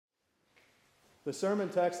The sermon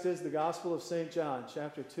text is the Gospel of St. John,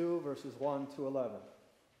 chapter 2, verses 1 to 11.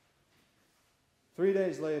 3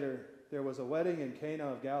 days later, there was a wedding in Cana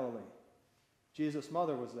of Galilee. Jesus'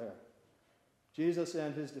 mother was there. Jesus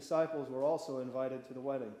and his disciples were also invited to the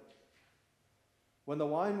wedding. When the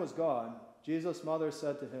wine was gone, Jesus' mother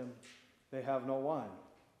said to him, "They have no wine."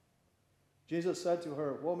 Jesus said to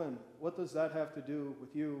her, "Woman, what does that have to do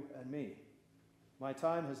with you and me? My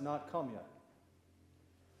time has not come yet."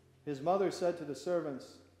 His mother said to the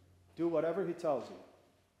servants, "Do whatever he tells you."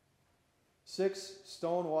 6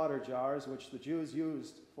 stone water jars, which the Jews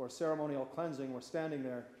used for ceremonial cleansing, were standing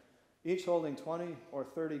there, each holding 20 or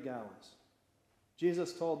 30 gallons.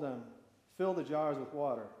 Jesus told them, "Fill the jars with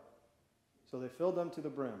water." So they filled them to the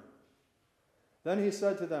brim. Then he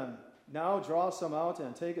said to them, "Now draw some out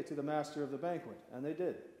and take it to the master of the banquet." And they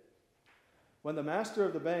did. When the master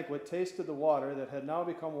of the banquet tasted the water that had now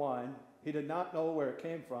become wine, he did not know where it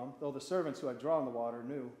came from, though the servants who had drawn the water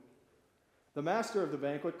knew. The master of the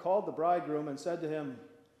banquet called the bridegroom and said to him,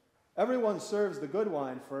 "Everyone serves the good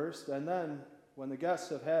wine first, and then, when the guests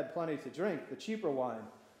have had plenty to drink, the cheaper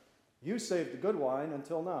wine. You saved the good wine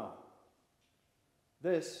until now."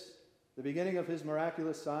 This, the beginning of his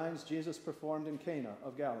miraculous signs, Jesus performed in Cana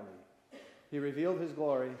of Galilee. He revealed his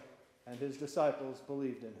glory, and his disciples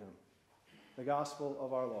believed in him. The Gospel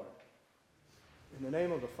of our Lord. In the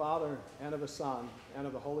name of the Father, and of the Son, and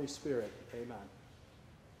of the Holy Spirit, amen.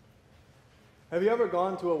 Have you ever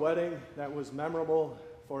gone to a wedding that was memorable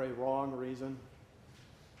for a wrong reason?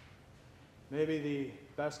 Maybe the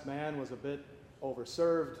best man was a bit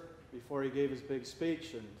overserved before he gave his big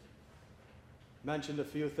speech and mentioned a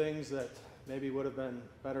few things that maybe would have been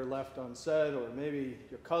better left unsaid, or maybe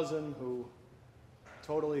your cousin who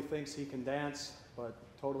totally thinks he can dance but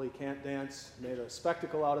totally can't dance, made a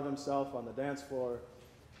spectacle out of himself on the dance floor.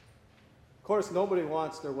 Of course, nobody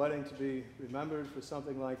wants their wedding to be remembered for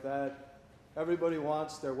something like that. Everybody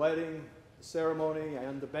wants their wedding, the ceremony,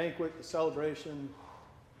 and the banquet, the celebration,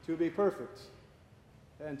 to be perfect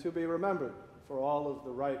and to be remembered for all of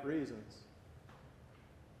the right reasons.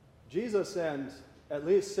 Jesus and at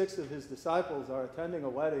least 6 of his disciples are attending a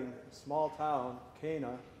wedding in a small town,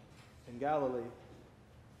 Cana, in Galilee.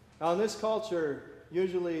 Now, in this culture,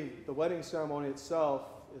 usually the wedding ceremony itself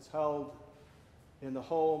is held in the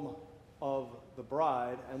home of the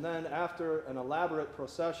bride, and then after an elaborate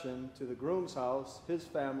procession to the groom's house, his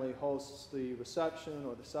family hosts the reception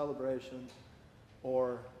or the celebration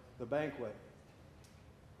or the banquet.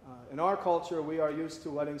 In our culture, we are used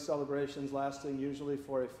to wedding celebrations lasting usually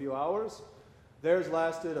for a few hours. Theirs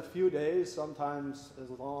lasted a few days, sometimes as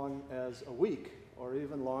long as a week, or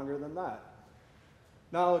even longer than that.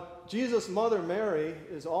 Now, Jesus' mother Mary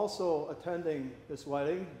is also attending this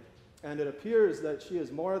wedding, and it appears that she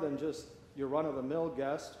is more than just your run-of-the-mill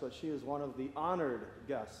guest, but she is one of the honored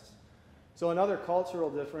guests. So another cultural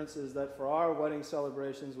difference is that for our wedding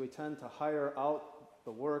celebrations, we tend to hire out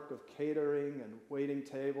the work of catering and waiting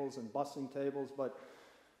tables and bussing tables, but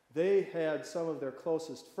they had some of their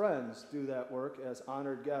closest friends do that work as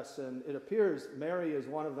honored guests, and it appears Mary is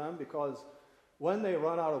one of them because when they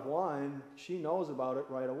run out of wine, she knows about it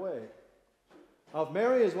right away. Now, if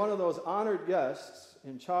Mary is one of those honored guests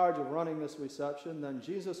in charge of running this reception, then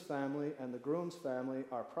Jesus' family and the groom's family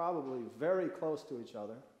are probably very close to each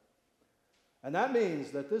other. And that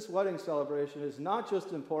means that this wedding celebration is not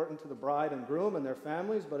just important to the bride and groom and their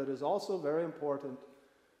families, but it is also very important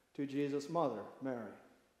to Jesus' mother, Mary.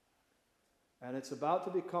 And it's about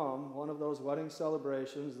to become one of those wedding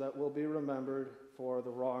celebrations that will be remembered for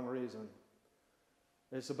the wrong reason.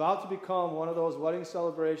 It's about to become one of those wedding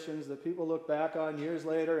celebrations that people look back on years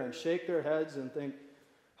later and shake their heads and think,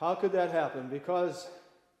 how could that happen? Because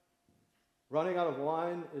running out of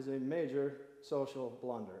wine is a major social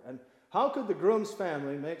blunder. And how could the groom's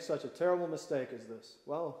family make such a terrible mistake as this?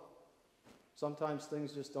 Well, sometimes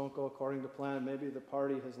things just don't go according to plan. Maybe the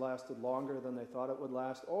party has lasted longer than they thought it would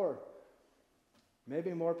last, or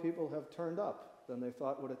maybe more people have turned up than they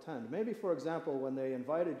thought would attend. Maybe, for example, when they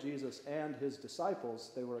invited Jesus and his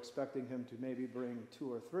disciples, they were expecting him to maybe bring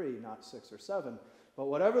 2 or 3, not 6 or 7. But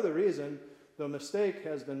whatever the reason, the mistake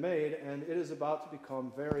has been made, and it is about to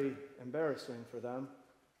become very embarrassing for them.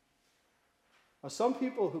 Now, some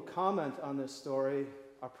people who comment on this story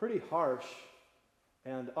are pretty harsh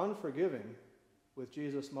and unforgiving with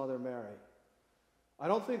Jesus' mother Mary. I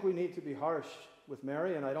don't think we need to be harsh with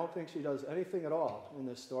Mary, and I don't think she does anything at all in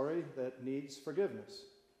this story that needs forgiveness.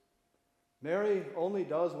 Mary only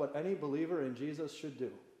does what any believer in Jesus should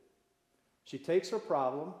do. She takes her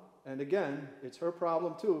problem, and again, it's her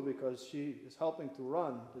problem too because she is helping to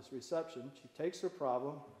run this reception. She takes her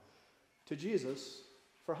problem to Jesus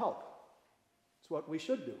for help. It's what we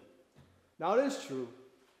should do. Now, it is true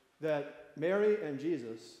that Mary and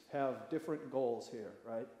Jesus have different goals here,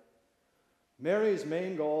 right? Mary's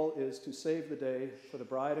main goal is to save the day for the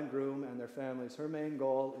bride and groom and their families. Her main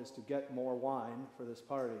goal is to get more wine for this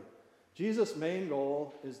party. Jesus' main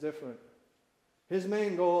goal is different. His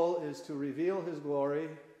main goal is to reveal his glory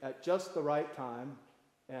at just the right time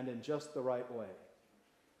and in just the right way.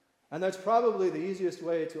 And that's probably the easiest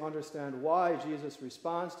way to understand why Jesus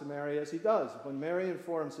responds to Mary as he does. When Mary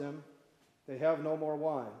informs him they have no more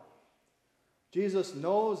wine, Jesus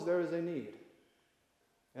knows there is a need.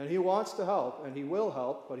 And he wants to help, and he will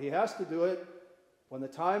help, but he has to do it when the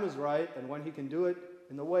time is right and when he can do it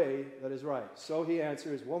in the way that is right. So he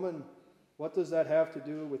answers, "Woman, what does that have to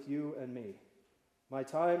do with you and me? My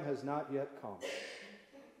time has not yet come."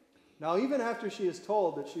 Now, even after she is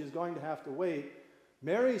told that she is going to have to wait,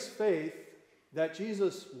 Mary's faith that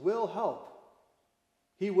Jesus will help,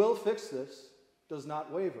 he will fix this, does not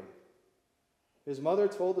waver. His mother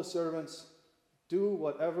told the servants, "Do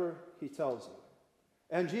whatever he tells you."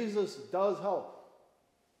 And Jesus does help.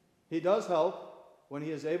 He does help when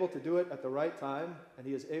he is able to do it at the right time, and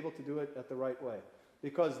he is able to do it at the right way.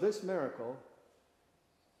 Because this miracle,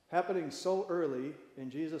 happening so early in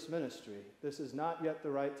Jesus' ministry, this is not yet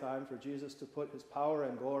the right time for Jesus to put his power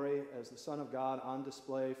and glory as the Son of God on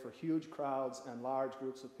display for huge crowds and large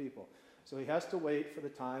groups of people. So he has to wait for the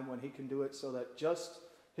time when he can do it so that just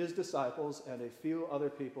his disciples and a few other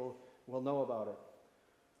people will know about it.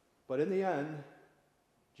 But in the end,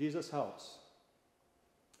 Jesus helps.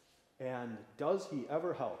 And does he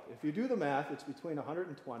ever help? If you do the math, it's between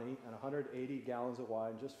 120 and 180 gallons of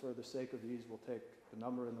wine. Just for the sake of ease, we'll take the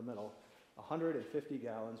number in the middle. 150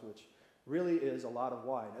 gallons, which really is a lot of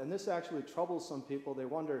wine. And this actually troubles some people. They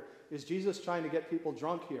wonder, is Jesus trying to get people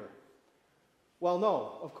drunk here? Well,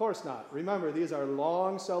 no, of course not. Remember, these are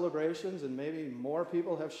long celebrations, and maybe more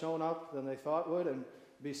people have shown up than they thought would. And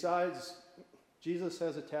besides, Jesus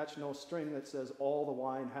has attached no string that says all the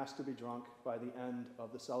wine has to be drunk by the end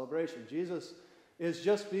of the celebration. Jesus is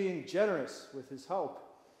just being generous with his help.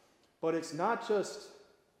 But it's not just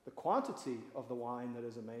the quantity of the wine that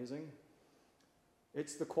is amazing,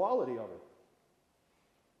 it's the quality of it.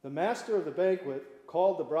 The master of the banquet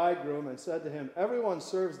called the bridegroom and said to him, "Everyone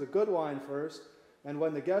serves the good wine first, and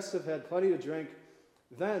when the guests have had plenty to drink,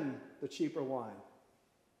 then the cheaper wine.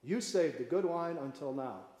 You saved the good wine until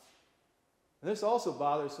now." And this also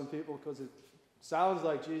bothers some people because it sounds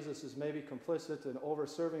like Jesus is maybe complicit in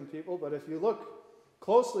over-serving people, but if you look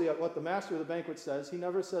closely at what the master of the banquet says, he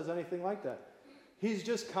never says anything like that. He's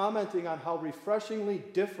just commenting on how refreshingly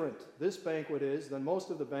different this banquet is than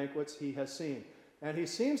most of the banquets he has seen. And he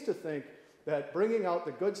seems to think that bringing out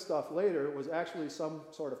the good stuff later was actually some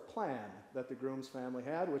sort of plan that the groom's family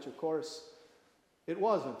had, which of course it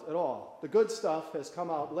wasn't at all. The good stuff has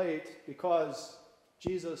come out late because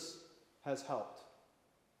Jesus has helped.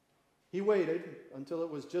 He waited until it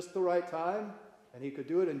was just the right time, and he could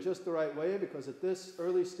do it in just the right way, because at this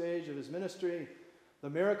early stage of his ministry, the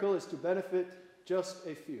miracle is to benefit just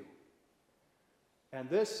a few. And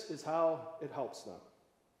this is how it helps them.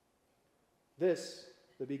 This,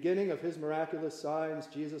 the beginning of his miraculous signs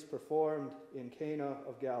Jesus performed in Cana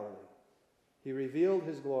of Galilee. He revealed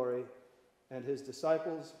his glory, and his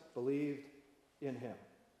disciples believed in him.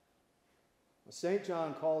 St.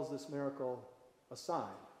 John calls this miracle a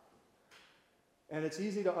sign. And it's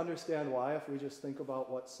easy to understand why if we just think about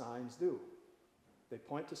what signs do. They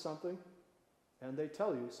point to something, and they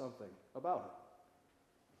tell you something about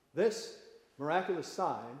it. This miraculous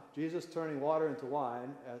sign, Jesus turning water into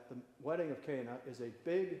wine at the wedding of Cana, is a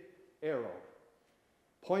big arrow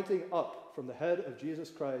pointing up from the head of Jesus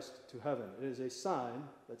Christ to heaven. It is a sign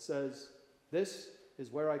that says, "This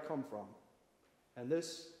is where I come from, and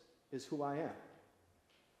this is who I am."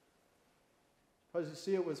 Because you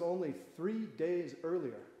see, it was only 3 days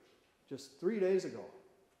earlier, just 3 days ago,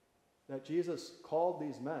 that Jesus called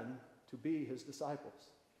these men to be his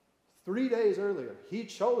disciples. 3 days earlier, he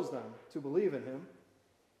chose them to believe in him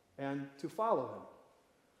and to follow him.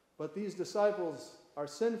 But these disciples are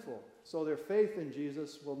sinful, so their faith in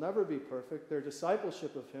Jesus will never be perfect. Their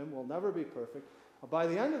discipleship of him will never be perfect. By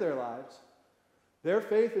the end of their lives, their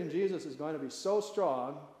faith in Jesus is going to be so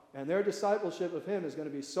strong, and their discipleship of him is going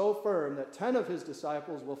to be so firm, that 10 of his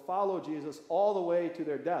disciples will follow Jesus all the way to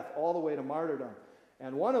their death, all the way to martyrdom.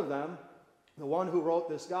 And one of them, the one who wrote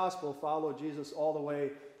this gospel, followed Jesus all the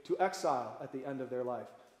way to exile at the end of their life.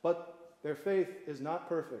 But their faith is not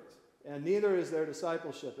perfect, and neither is their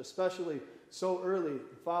discipleship, especially so early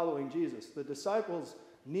following Jesus. The disciples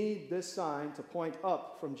need this sign to point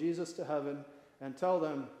up from Jesus to heaven and tell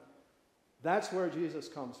them that's where Jesus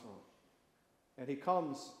comes from. and he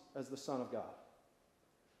comes as the Son of God.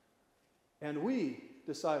 And we,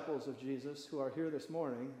 disciples of Jesus who are here this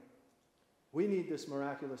morning, we need this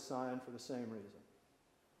miraculous sign for the same reason.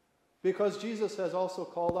 Because Jesus has also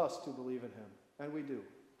called us to believe in him, and we do.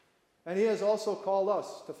 And he has also called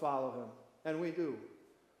us to follow him, and we do.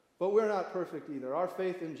 But we're not perfect either. Our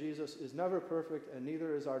faith in Jesus is never perfect, and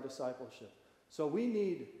neither is our discipleship. So we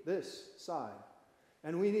need this sign.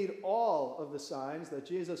 And we need all of the signs that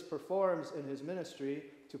Jesus performs in his ministry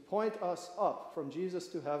to point us up from Jesus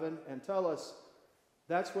to heaven and tell us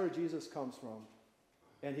that's where Jesus comes from.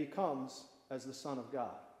 And he comes as the Son of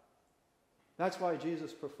God. That's why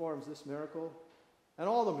Jesus performs this miracle and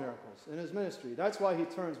all the miracles in his ministry. That's why he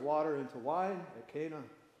turns water into wine at Cana.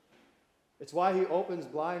 It's why he opens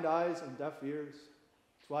blind eyes and deaf ears.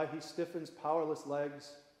 It's why he stiffens powerless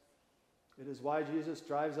legs. It is why Jesus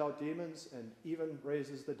drives out demons and even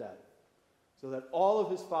raises the dead, so that all of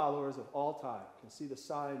his followers of all time can see the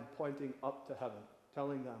sign pointing up to heaven,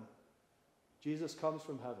 telling them, Jesus comes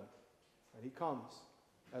from heaven, and he comes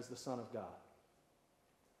as the Son of God.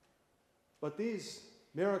 But these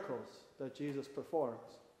miracles that Jesus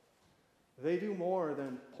performs, they do more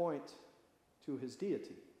than point to his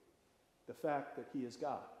deity, the fact that he is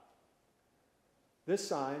God. This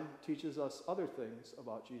sign teaches us other things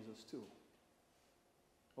about Jesus too.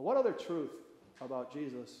 But what other truth about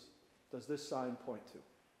Jesus does this sign point to?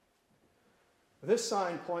 This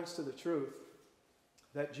sign points to the truth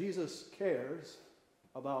that Jesus cares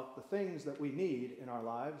about the things that we need in our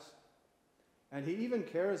lives, and he even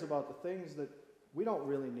cares about the things that we don't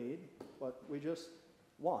really need, but we just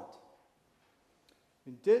want.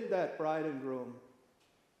 And did that bride and groom,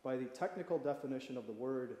 by the technical definition of the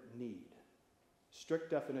word need, strict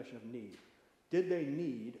definition of need, did they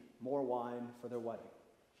need more wine for their wedding?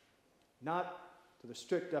 Not to the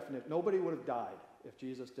strict definition. Nobody would have died if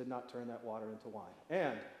Jesus did not turn that water into wine.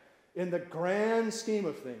 And in the grand scheme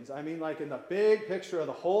of things, I mean like in the big picture of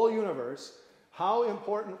the whole universe, how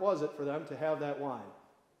important was it for them to have that wine?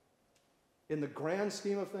 In the grand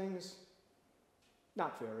scheme of things,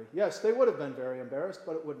 not very. Yes, they would have been very embarrassed,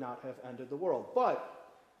 but it would not have ended the world. But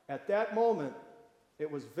at that moment, it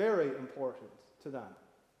was very important to them.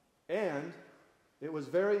 And it was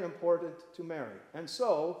very important to Mary. And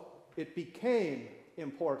so, it became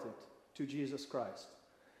important to Jesus Christ.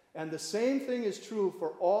 And the same thing is true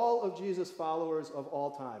for all of Jesus' followers of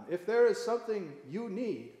all time. If there is something you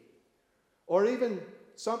need, or even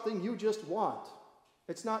something you just want,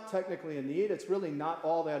 it's not technically a need, it's really not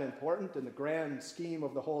all that important in the grand scheme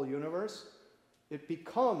of the whole universe. It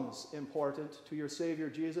becomes important to your Savior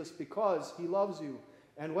Jesus because he loves you.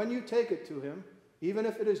 And when you take it to him, even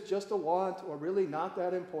if it is just a want or really not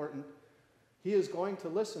that important, he is going to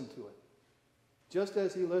listen to it, just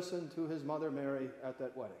as he listened to his mother Mary at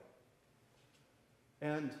that wedding.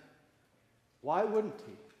 And why wouldn't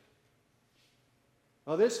he?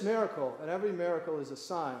 Now, this miracle, and every miracle, is a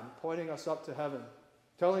sign pointing us up to heaven,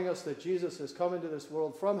 telling us that Jesus has come into this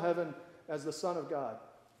world from heaven as the Son of God.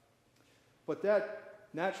 But that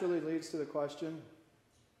naturally leads to the question,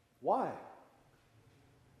 why?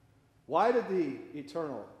 Why did the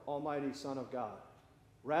eternal, almighty Son of God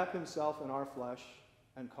wrap himself in our flesh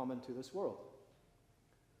and come into this world?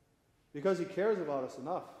 Because he cares about us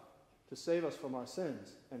enough to save us from our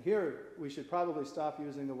sins. And here we should probably stop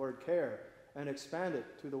using the word care and expand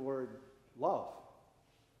it to the word love.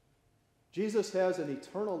 Jesus has an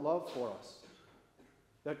eternal love for us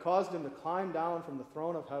that caused him to climb down from the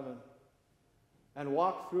throne of heaven and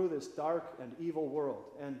walk through this dark and evil world.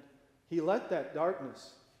 And he let that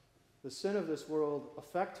darkness, the sin of this world,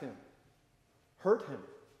 affect him, hurt him.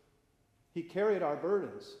 He carried our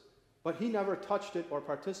burdens, but he never touched it or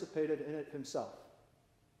participated in it himself,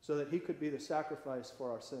 so that he could be the sacrifice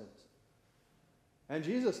for our sins. And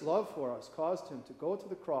Jesus' love for us caused him to go to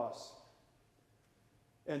the cross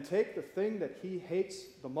and take the thing that he hates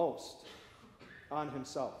the most on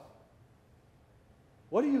himself.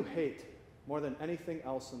 What do you hate more than anything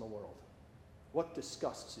else in the world? What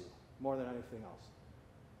disgusts you more than anything else?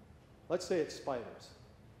 Let's say it's spiders.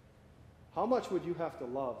 How much would you have to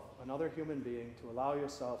love another human being to allow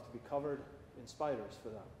yourself to be covered in spiders for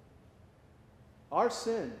them? Our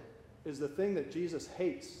sin is the thing that Jesus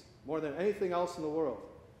hates more than anything else in the world.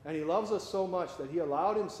 And he loves us so much that he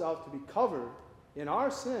allowed himself to be covered in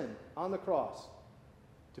our sin on the cross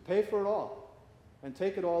to pay for it all and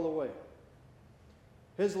take it all away.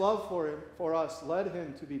 His love for us led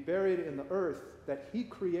him to be buried in the earth that he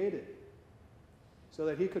created so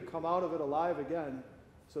that he could come out of it alive again,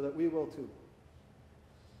 so that we will too.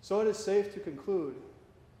 So it is safe to conclude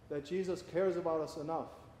that Jesus cares about us enough,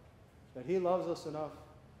 that he loves us enough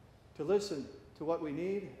to listen to what we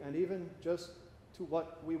need and even just to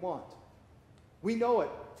what we want. We know it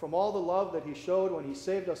from all the love that he showed when he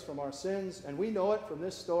saved us from our sins, and we know it from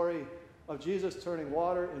this story of Jesus turning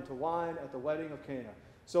water into wine at the wedding of Cana.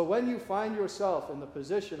 So when you find yourself in the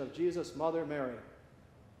position of Jesus' mother Mary,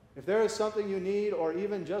 if there is something you need or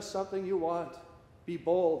even just something you want, be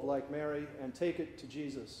bold like Mary and take it to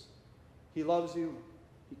Jesus. He loves you,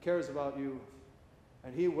 he cares about you,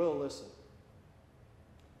 and he will listen.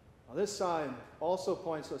 Now, this sign also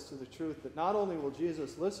points us to the truth that not only will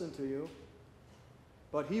Jesus listen to you,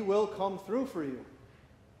 but he will come through for you.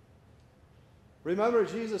 Remember,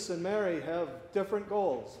 Jesus and Mary have different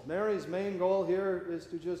goals. Mary's main goal here is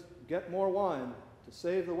to just get more wine to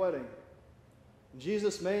save the wedding. And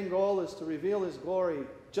Jesus' main goal is to reveal his glory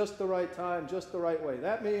just the right time, just the right way.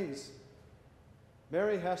 That means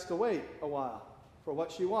Mary has to wait a while for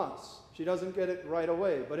what she wants. She doesn't get it right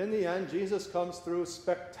away. But in the end, Jesus comes through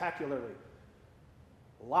spectacularly.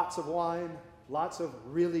 Lots of wine, lots of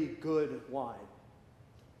really good wine.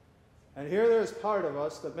 And here there's part of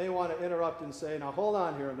us that may want to interrupt and say, now hold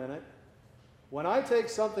on here a minute. When I take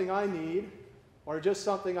something I need or just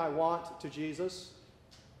something I want to Jesus,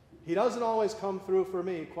 he doesn't always come through for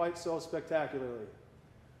me quite so spectacularly.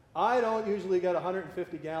 I don't usually get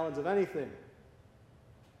 150 gallons of anything.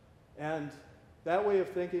 And that way of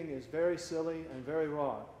thinking is very silly and very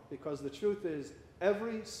wrong, because the truth is,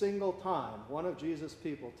 every single time one of Jesus'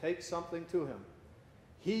 people takes something to him,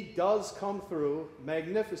 he does come through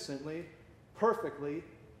magnificently, perfectly,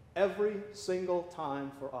 every single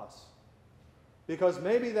time for us. Because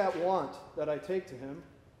maybe that want that I take to him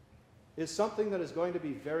is something that is going to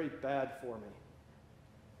be very bad for me.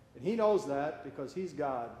 And he knows that because he's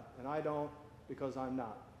God, and I don't because I'm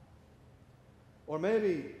not. Or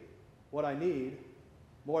maybe what I need,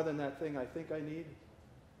 more than that thing I think I need,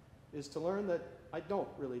 is to learn that I don't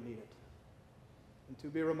really need it. And to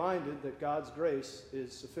be reminded that God's grace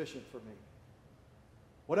is sufficient for me.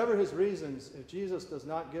 Whatever his reasons, if Jesus does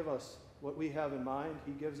not give us what we have in mind,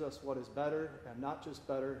 he gives us what is better, and not just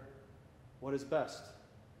better, what is best.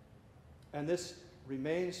 And this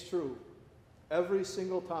remains true every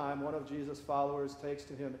single time one of Jesus' followers takes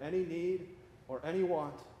to him any need or any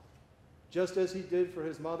want. Just as he did for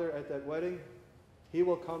his mother at that wedding, he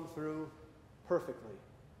will come through perfectly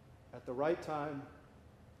at the right time,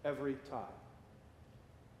 every time.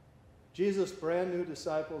 Jesus' brand new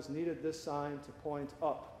disciples needed this sign to point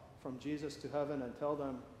up from Jesus to heaven and tell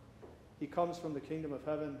them he comes from the kingdom of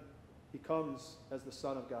heaven. He comes as the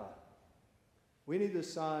Son of God. We need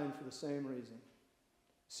this sign for the same reason.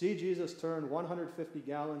 See Jesus turn 150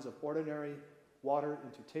 gallons of ordinary water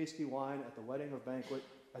into tasty wine at the wedding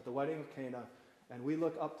of Cana, and we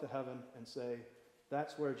look up to heaven and say,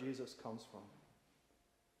 that's where Jesus comes from.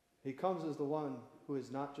 He comes as the one who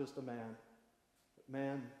is not just a man, but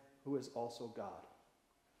man who is also God.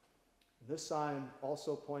 This sign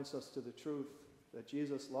also points us to the truth that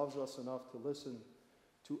Jesus loves us enough to listen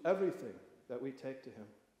to everything that we take to him.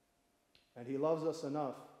 And he loves us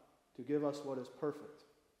enough to give us what is perfect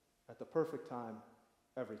at the perfect time,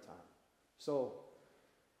 every time. So,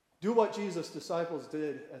 do what Jesus' disciples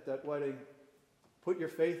did at that wedding. Put your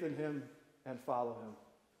faith in him and follow him.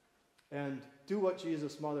 And do what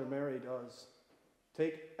Jesus' mother Mary does.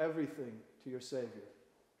 Take everything to your Savior.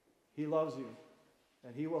 He loves you,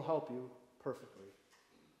 and he will help you perfectly.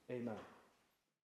 Amen.